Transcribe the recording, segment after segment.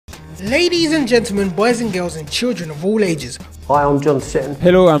Ladies and gentlemen, boys and girls and children of all ages. Hi, I'm John Sitton.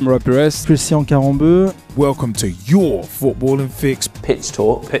 Hello, I'm Rob Perez. Christian Carambeu. Welcome to your footballing fix. Pitch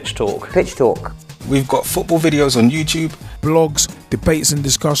Talk. Pitch Talk. Pitch Talk. We've got football videos on YouTube, blogs, debates and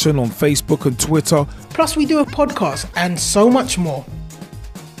discussion on Facebook and Twitter. Plus we do a podcast and so much more.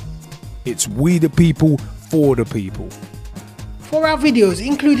 It's we the people, for the people. For our videos,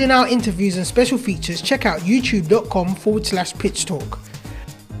 including our interviews and special features, check out youtube.com/Pitch Talk.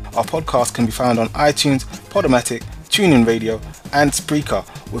 Our podcast can be found on iTunes, Podomatic, TuneIn Radio and Spreaker,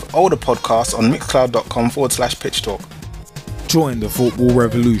 with older podcasts on mixcloud.com/Pitch Talk. Join the football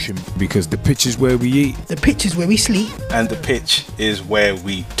revolution, because the pitch is where we eat, The pitch is where we sleep. And the pitch is where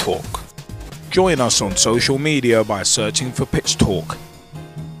we talk. Join us on social media by searching for Pitch Talk.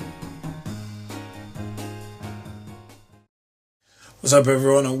 What's up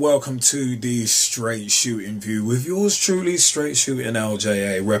everyone, and welcome to the Straight Shooting View with yours truly, Straight Shooting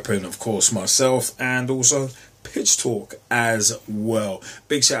LJA, repping of course myself and also Pitch Talk as well.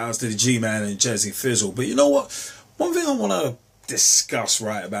 Big shout outs to the G-Man and Jazzy Fizzle. But you know what, one thing I want to discuss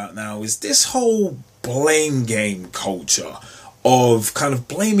right about now is this whole blame game culture of kind of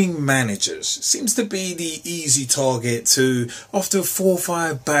blaming managers. It seems to be the easy target to, after 4 or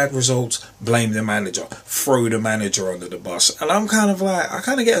 5 bad results, blame the manager, throw the manager under the bus. And I'm kind of like, I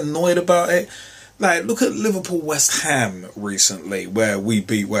kind of get annoyed about it. Like, look at Liverpool West Ham recently, where we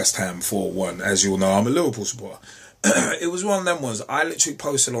beat West Ham 4-1. As you all know, I'm a Liverpool supporter. It was one of them ones, I literally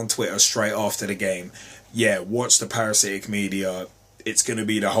posted on Twitter straight after the game, yeah, watch the parasitic media, it's going to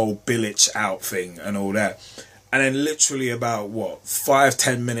be the whole Bilic out thing and all that. And then literally about,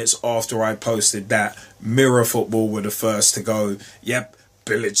 5-10 minutes after I posted that, Mirror Football were the first to go, yep,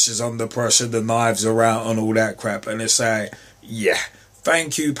 Bilic is under pressure, the knives are out and all that crap. And it's like, yeah,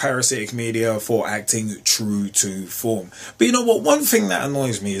 thank you, parasitic media, for acting true to form. But you know what, one thing that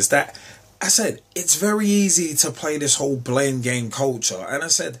annoys me is that, I said, it's very easy to play this whole blame game culture. And I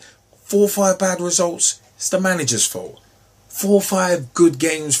said, 4 or 5 bad results, it's the manager's fault. 4 or 5 good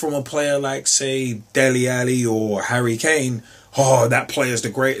games from a player like, say, Dele Alli or Harry Kane, oh, that player's the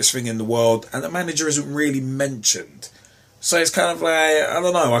greatest thing in the world, and the manager isn't really mentioned. So it's kind of like, I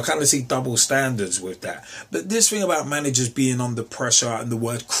don't know, I kind of see double standards with that. But this thing about managers being under pressure and the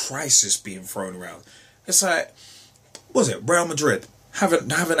word crisis being thrown around, it's like, what was it, Real Madrid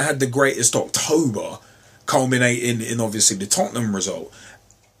haven't had the greatest October, culminating in obviously the Tottenham result.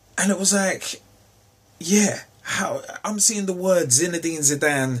 And it was like, yeah, how I'm seeing the words Zinedine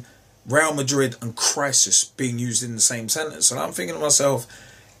Zidane, Real Madrid and crisis being used in the same sentence, and I'm thinking to myself,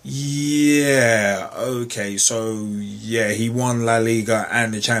 yeah, okay, so yeah, he won La Liga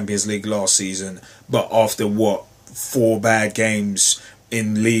and the Champions League last season, but after 4 bad games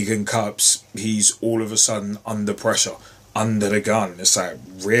in league and cups, he's all of a sudden under pressure, under the gun. It's like,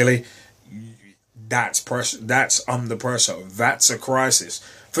 really? That's pressure, that's under pressure, that's a crisis.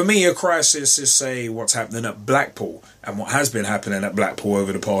 For me, a crisis is, say, what's happening at Blackpool and what has been happening at Blackpool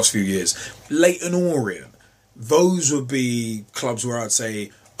over the past few years. Leyton Orient, those would be clubs where I'd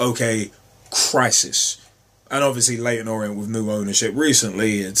say, okay, crisis. And obviously Leyton Orient with new ownership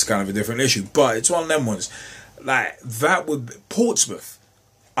recently, it's kind of a different issue. But it's one of them ones. Like, that would be Portsmouth.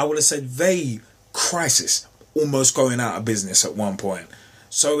 I would have said crisis, almost going out of business at one point.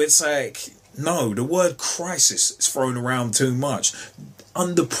 So it's like, no, the word crisis is thrown around too much.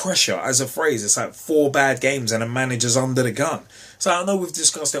 Under pressure as a phrase, it's like 4 bad games and a manager's under the gun. So I know we've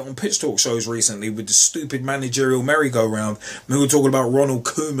discussed it on Pitch Talk shows recently with the stupid managerial merry-go-round. We were talking about Ronald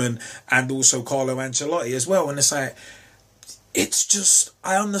Koeman and also Carlo Ancelotti as well. And it's like, it's just,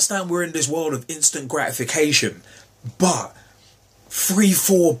 I understand we're in this world of instant gratification, but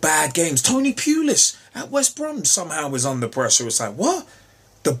 3-4 bad games. Tony Pulis at West Brom somehow was under pressure. It's like, what?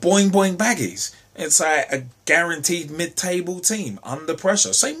 The Boing Boing Baggies. It's like a guaranteed mid-table team under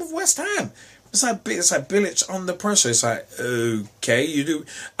pressure. Same with West Ham. It's like Bilic under pressure. It's like, okay, you do.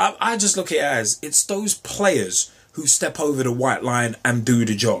 I just look at it as, it's those players who step over the white line and do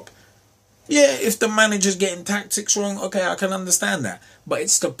the job. Yeah, if the manager's getting tactics wrong, okay, I can understand that. But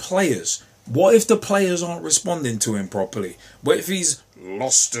it's the players. What if the players aren't responding to him properly? What if he's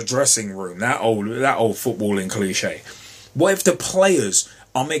lost the dressing room? That old footballing cliche. What if the players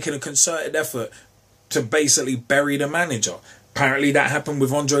are making a concerted effort to basically bury the manager? Apparently that happened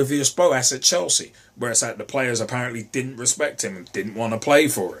with Andre Villas-Boas at Chelsea, where it's like the players apparently didn't respect him and didn't want to play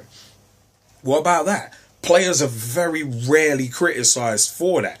for him. What about that? Players are very rarely criticised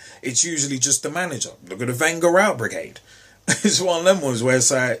for that. It's usually just the manager. Look at the Wenger out brigade. It's one of them ones where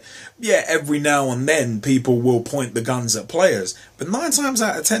it's like, yeah, every now and then people will point the guns at players, but 9 times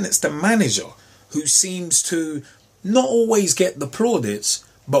out of 10 it's the manager who seems to not always get the plaudits,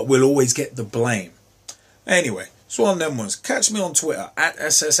 but we'll always get the blame. Anyway, it's one of them ones. Catch me on Twitter at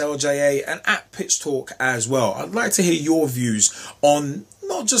SSLJA and at Pitch Talk as well. I'd like to hear your views on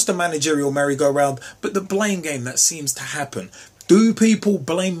not just the managerial merry-go-round, but the blame game that seems to happen. Do people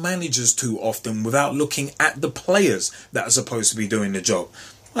blame managers too often without looking at the players that are supposed to be doing the job?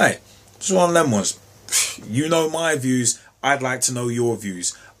 Hey, it's one of them ones. You know my views. I'd like to know your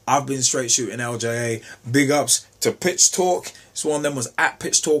views. I've been Straight Shooting LJA. Big ups to Pitch Talk. It's one of them was at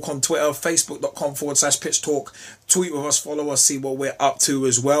Pitch Talk on Twitter, facebook.com/Pitch Talk. Tweet with us, follow us, see what we're up to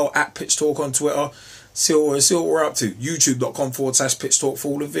as well. At Pitch Talk on Twitter. See what we're up to. YouTube.com/Pitch Talk for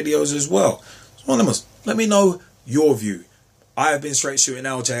all the videos as well. It's one of them. Let me know your view. I have been Straight Shooting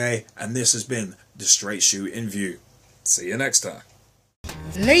LJA, and this has been the Straight Shooting View. See you next time.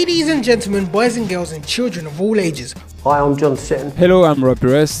 Ladies and gentlemen, boys and girls, and children of all ages. Hi, I'm John Sitton. Hello, I'm Rob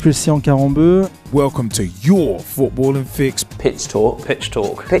Perez. Christian Carambeu. Welcome to your footballing fix. Pitch Talk. Pitch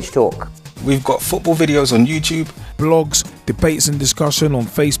Talk. Pitch Talk. We've got football videos on YouTube, Blogs, debates and discussion on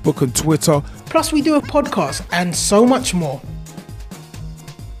Facebook and Twitter. Plus, we do a podcast and so much more.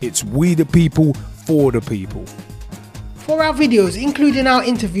 It's we the people, for the people. For our videos, including our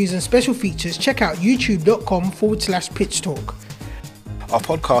interviews and special features, check out youtube.com/Pitch Talk. Our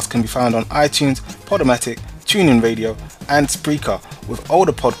podcast can be found on iTunes, Podomatic, TuneIn Radio, and Spreaker, with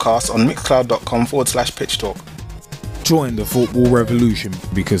older podcasts on mixcloud.com/Pitch Talk. Join the football revolution,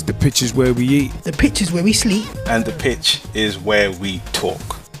 because the pitch is where we eat. The pitch is where we sleep. And the pitch is where we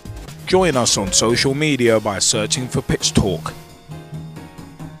talk. Join us on social media by searching for Pitch Talk.